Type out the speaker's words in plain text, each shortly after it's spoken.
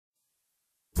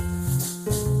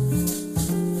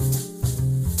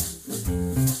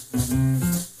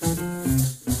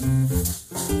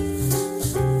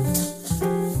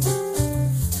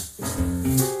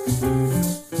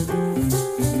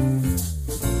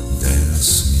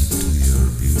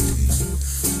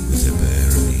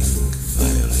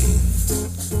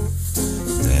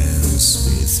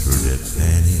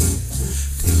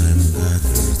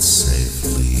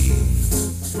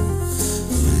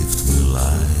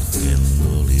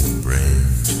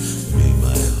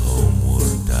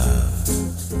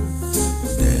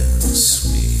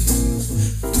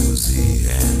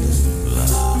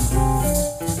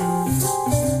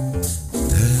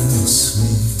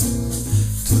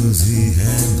the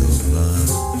end of love.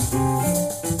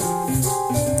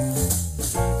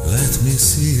 Let me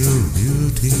see your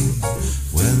beauty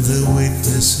when the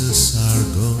witnesses are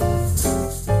gone.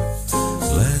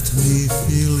 Let me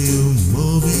feel you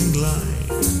moving like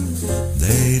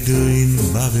they do in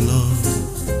Babylon.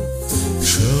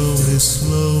 Show me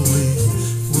slowly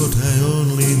what I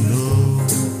only know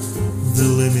the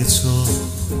limits of,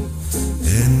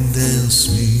 and dance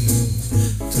me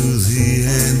to the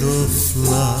end of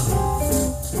love.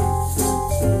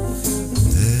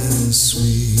 Dance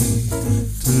me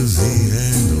to the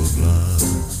end of love.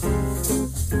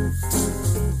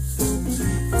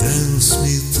 Dance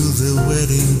me to the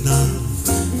wedding now.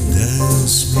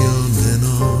 Dance me on and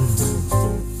on.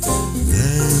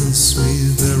 Dance me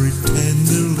very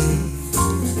tenderly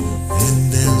and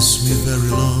dance me very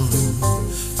long.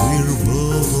 We're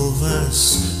both of us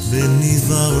beneath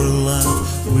our love.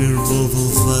 We're both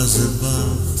of us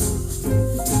above.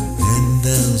 And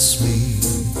dance me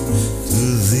to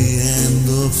the end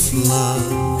of love.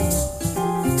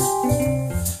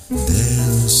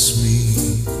 Dance me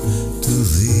to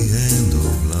the end of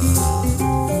love.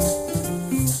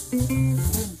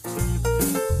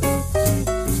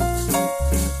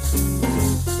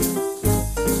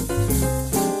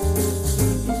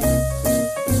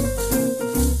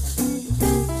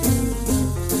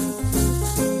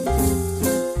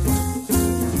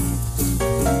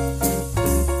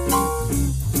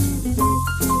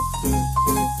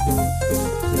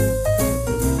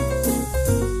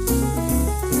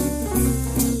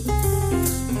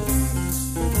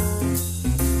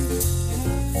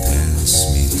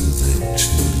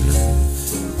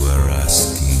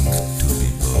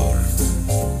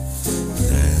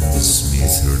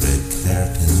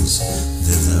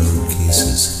 That our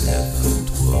kisses have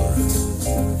outworn.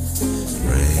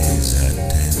 Raise a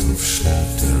tent of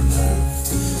shelter now,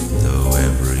 though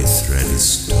every thread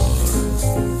is torn,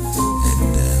 and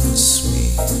dance me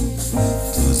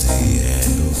to the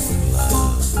end of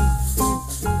love.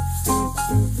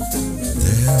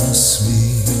 Dance me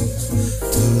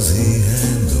to the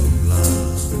end of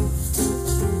love.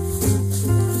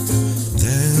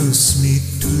 Dance me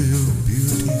to your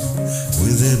beauty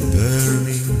with a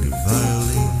burning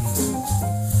violin.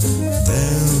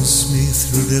 Dance me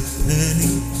through the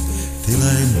penny till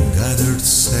I'm gathered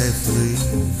safely